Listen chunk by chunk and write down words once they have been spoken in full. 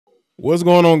What's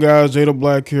going on, guys? Jada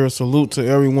Black here. Salute to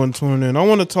everyone tuning in. I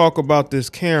want to talk about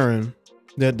this Karen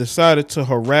that decided to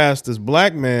harass this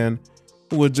black man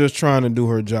who was just trying to do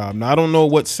her job. Now, I don't know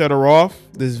what set her off.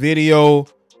 This video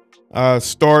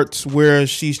starts where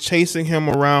she's chasing him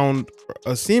around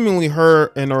seemingly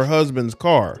her and her husband's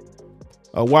car.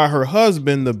 While her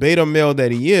husband, the beta male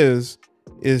that he is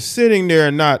sitting there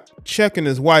not checking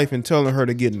his wife and telling her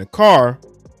to get in the car.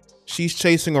 She's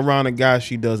chasing around a guy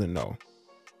she doesn't know.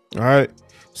 All right.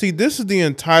 See, this is the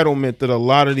entitlement that a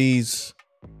lot of these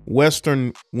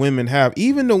Western women have.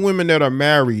 Even the women that are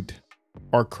married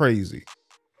are crazy.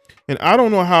 And I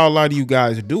don't know how a lot of you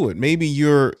guys do it. Maybe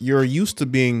you're used to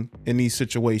being in these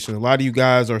situations. A lot of you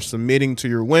guys are submitting to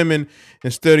your women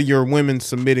instead of your women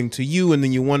submitting to you. And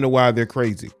then you wonder why they're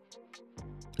crazy.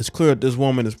 It's clear that this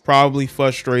woman is probably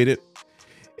frustrated.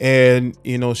 And,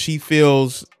 you know, she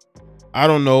feels, I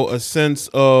don't know, a sense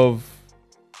of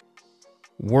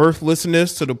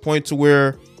worthlessness to the point to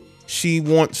where she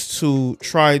wants to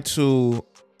try to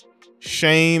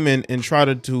shame and try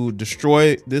to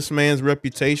destroy this man's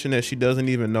reputation that she doesn't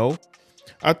even know.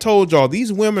 I told y'all,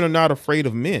 these women are not afraid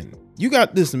of men. You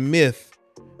got this myth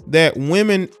that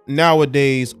women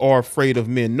nowadays are afraid of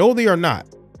men. No, they are not.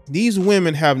 These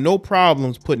women have no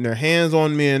problems putting their hands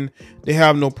on men. They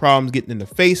have no problems getting in the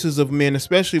faces of men,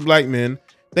 especially black men.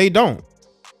 They don't.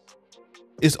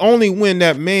 It's only when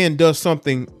that man does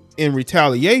something in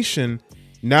retaliation,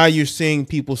 now you're seeing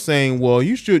people saying, well,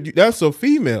 that's a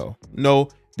female. No,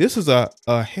 this is a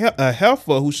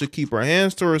heifer who should keep her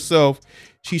hands to herself.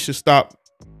 She should stop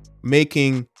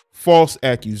making false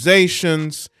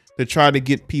accusations to try to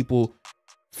get people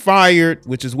fired,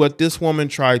 which is what this woman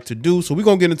tried to do. So we're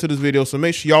going to get into this video. So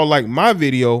make sure y'all like my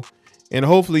video and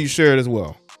hopefully you share it as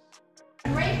well.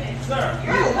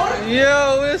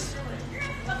 Yo, it's...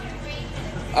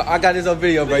 I got this on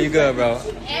video, bro. You good, bro?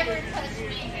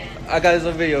 I got this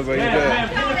on video, bro. You good?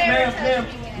 Ma'am,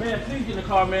 please get in the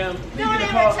car, ma'am. Don't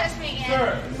ever touch me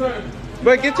again. Sir.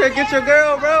 Bro, get your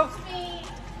girl, bro.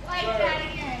 Like that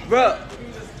again. Bro.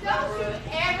 Don't you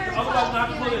ever I'm about not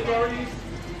to talk pull to the me like authorities.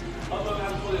 I'm about not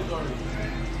to pull the authorities.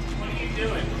 What are you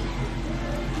doing?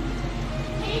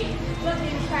 that. He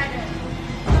wasn't trying to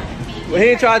look at me. Well, he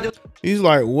ain't trying to. He's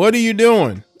like, what are you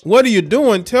doing? What are you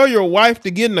doing? Tell your wife to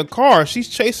get in the car. She's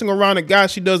chasing around a guy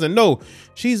she doesn't know.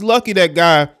 She's lucky that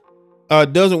guy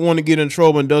doesn't want to get in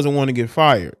trouble and doesn't want to get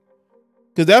fired.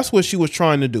 Because that's what she was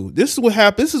trying to do. This is what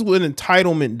happened. This is what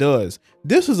entitlement does.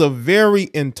 This is a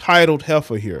very entitled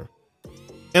heifer here.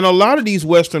 And a lot of these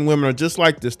Western women are just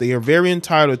like this. They are very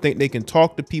entitled, think they can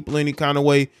talk to people any kind of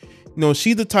way. You know,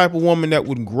 she's the type of woman that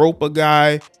would grope a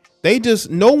guy.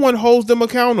 No one holds them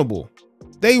accountable.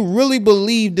 They really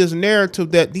believe this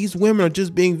narrative that these women are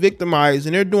just being victimized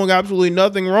and they're doing absolutely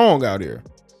nothing wrong out here.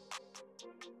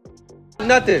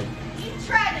 Nothing. You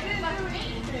tried to fuck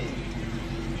me.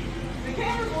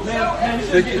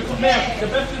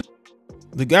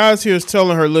 The guys here is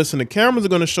telling her, listen, the cameras are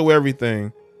going to show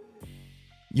everything.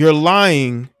 You're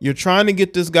lying. You're trying to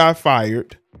get this guy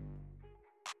fired.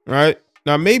 Right?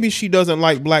 Now, maybe she doesn't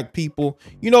like black people.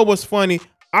 You know what's funny?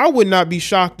 I would not be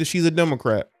shocked if she's a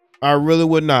Democrat. I really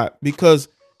would not, because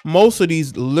most of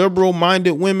these liberal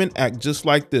minded women act just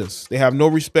like this. They have no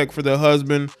respect for their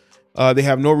husband. They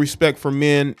have no respect for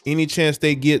men. Any chance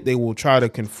they get, they will try to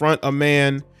confront a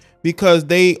man because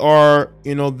they are,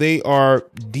 you know, they are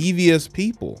devious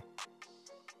people.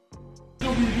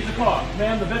 You should not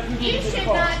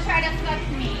try to fuck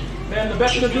me. Man, the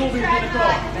best to do will be get in the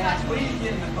car. Please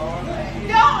get in the car.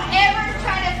 Don't ever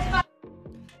try to fuck.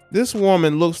 This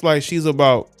woman looks like she's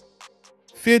about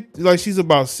 50, like she's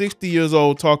about 60 years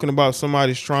old, talking about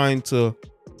somebody's trying to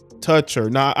touch her.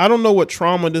 Now, I don't know what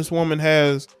trauma this woman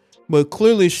has, but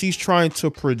clearly she's trying to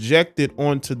project it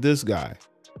onto this guy,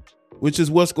 which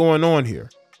is what's going on here.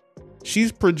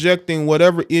 She's projecting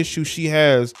whatever issue she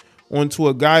has onto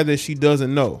a guy that she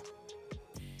doesn't know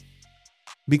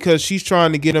because she's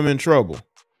trying to get him in trouble,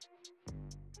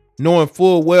 knowing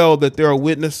full well that there are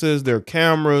witnesses, there are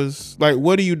cameras. Like,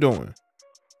 what are you doing?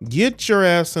 Get your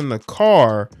ass in the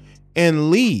car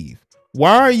and leave.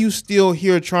 Why are you still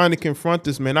here trying to confront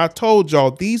this man? I told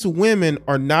y'all, these women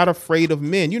are not afraid of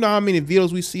men. You know how many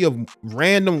videos we see of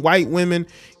random white women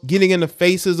getting in the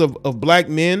faces of black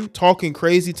men, talking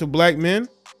crazy to black men?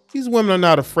 These women are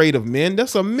not afraid of men.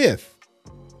 That's a myth.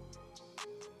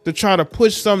 To try to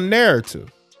push some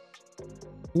narrative.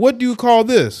 What do you call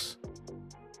this?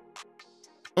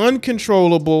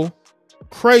 Uncontrollable,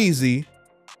 crazy,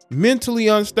 mentally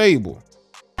unstable.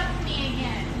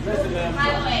 Listen,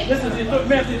 ma'am. Listen, Don't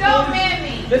man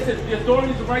me. Listen, the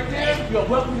authorities are right there. You're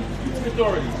welcome to speak to the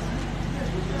authorities.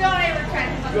 ever try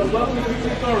to fuck You're me. welcome to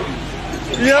the authorities.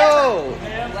 Yo!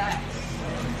 Ever try to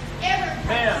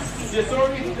Ma'am, fuck me. the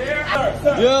authorities are there?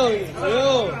 Sir, Yo! Ever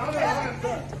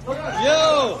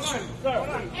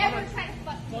try to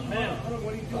fuck me.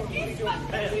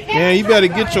 Man, you better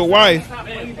get your wife. Don't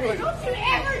you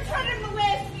ever try to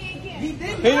molest me again. He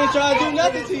didn't try to do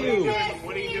nothing to you.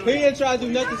 He didn't try to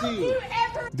do nothing to you.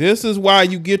 This is why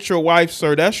you get your wife,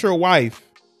 sir. That's your wife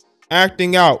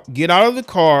acting out. Get out of the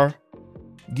car,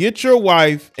 get your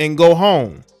wife, and go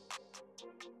home.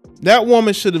 That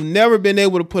woman should have never been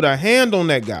able to put a hand on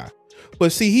that guy.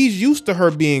 But see, he's used to her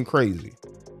being crazy.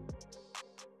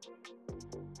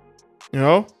 You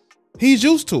know, he's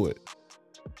used to it.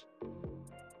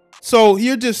 So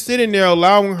you're just sitting there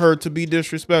allowing her to be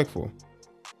disrespectful.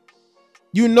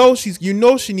 You know she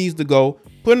needs to go,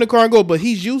 put in the car and go, but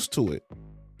he's used to it.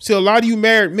 See, a lot of you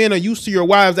married men are used to your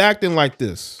wives acting like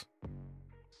this.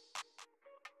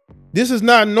 This is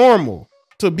not normal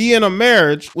to be in a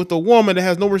marriage with a woman that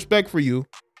has no respect for you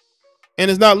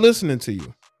and is not listening to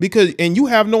you and you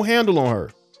have no handle on her.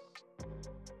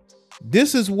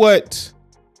 This is what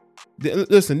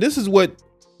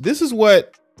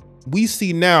we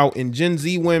see now in Gen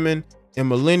Z women and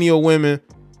millennial women.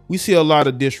 We see a lot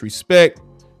of disrespect.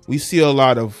 We see a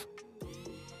lot of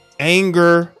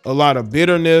anger, a lot of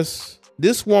bitterness.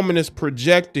 This woman is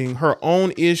projecting her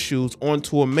own issues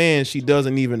onto a man she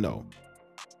doesn't even know.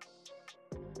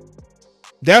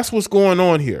 That's what's going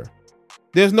on here.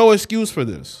 There's no excuse for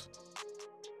this.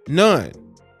 None.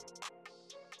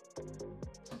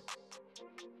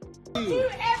 Don't you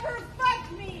ever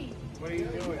fuck me. What are you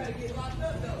doing?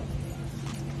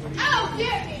 Oh,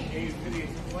 get me.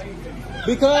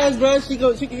 Because, bro, she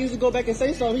can usually go back and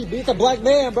say something. It's a black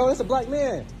man, bro. It's a black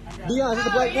man. Be honest, it's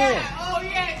a black man. Oh,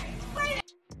 yeah.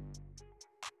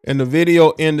 And the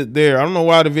video ended there. I don't know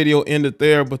why the video ended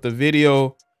there, but the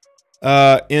video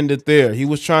ended there. He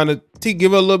was trying to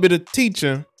give her a little bit of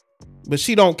teaching, but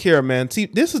she don't care, man.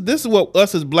 This is what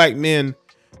us as black men,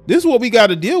 this is what we got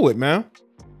to deal with, man.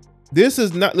 This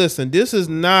is not, listen, this is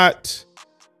not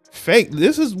fake.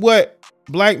 This is what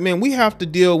black men, we have to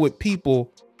deal with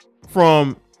people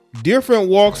from different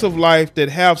walks of life that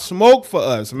have smoke for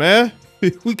us, man.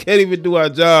 We can't even do our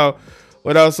job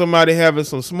without somebody having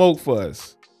some smoke for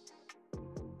us.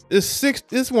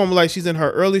 This woman, like she's in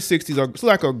her early 60s, or it's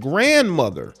like a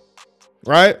grandmother,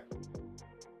 right?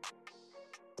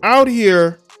 Out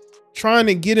here trying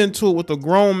to get into it with a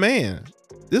grown man.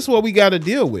 This is what we got to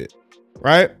deal with,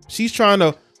 right? She's trying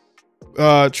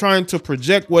to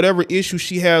project whatever issue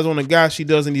she has on a guy she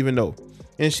doesn't even know.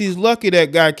 And she's lucky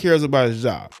that guy cares about his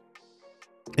job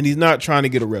and he's not trying to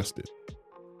get arrested.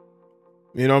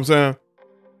 You know what I'm saying?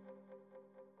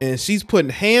 And she's putting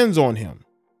hands on him.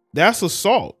 That's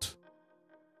assault.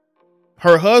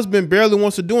 Her husband barely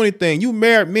wants to do anything. You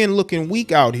married men looking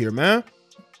weak out here, man.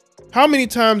 How many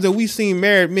times have we seen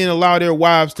married men allow their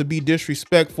wives to be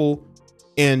disrespectful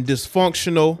and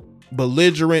dysfunctional,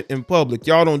 belligerent in public?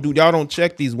 Y'all don't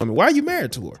check these women. Why are you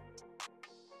married to her?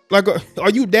 Like,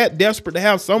 are you that desperate to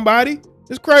have somebody?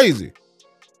 It's crazy.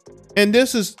 And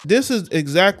this is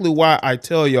exactly why I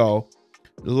tell y'all,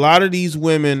 a lot of these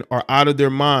women are out of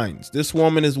their minds. This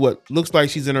woman is what looks like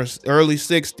she's in her early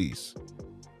 60s.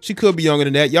 She could be younger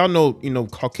than that. Y'all know,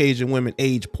 Caucasian women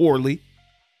age poorly.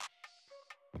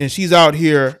 And she's out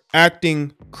here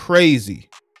acting crazy.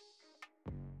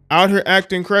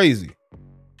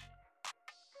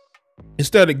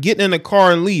 Instead of getting in the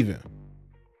car and leaving.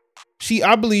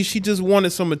 I believe she just wanted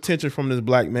some attention from this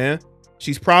black man.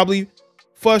 She's probably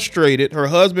frustrated. Her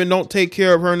husband don't take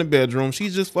care of her in the bedroom.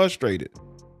 She's just frustrated.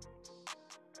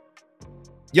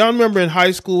 Y'all remember in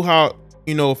high school how,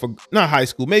 not high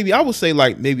school, maybe I would say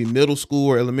like maybe middle school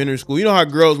or elementary school. You know how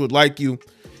girls would like you,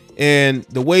 and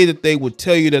the way that they would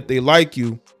tell you that they like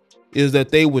you is that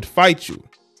they would fight you,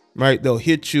 right? They'll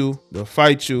hit you, they'll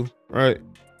fight you, right?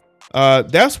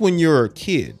 That's when you're a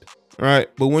kid, right?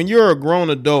 But when you're a grown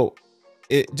adult,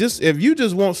 if you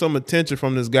just want some attention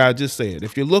from this guy, just say it.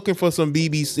 If you're looking for some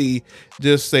BBC,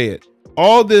 just say it.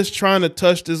 All this trying to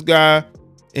touch this guy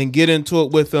and get into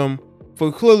it with him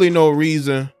for clearly no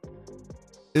reason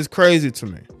is crazy to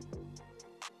me.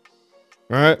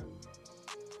 All right.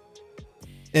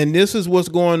 And this is what's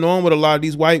going on with a lot of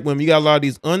these white women. You got a lot of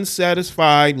these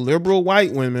unsatisfied liberal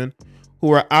white women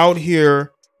who are out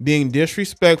here being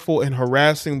disrespectful and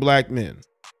harassing black men.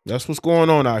 That's what's going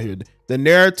on out here. The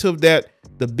narrative that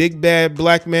the big bad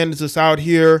black man is just out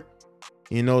here,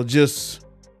 just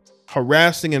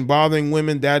harassing and bothering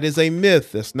women, that is a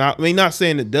myth. That's not, not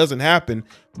saying it doesn't happen,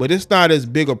 but it's not as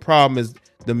big a problem as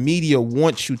the media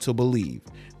wants you to believe.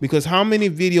 Because how many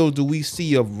videos do we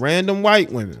see of random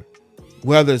white women,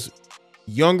 whether it's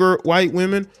younger white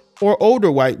women or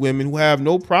older white women, who have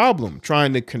no problem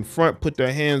trying to put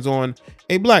their hands on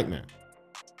a black man?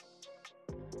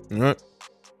 All right.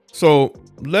 So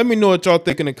let me know what y'all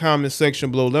think in the comment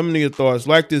section below. Let me know your thoughts.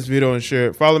 Like this video and share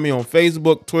it. Follow me on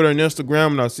Facebook, Twitter, and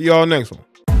Instagram, and I'll see y'all next one.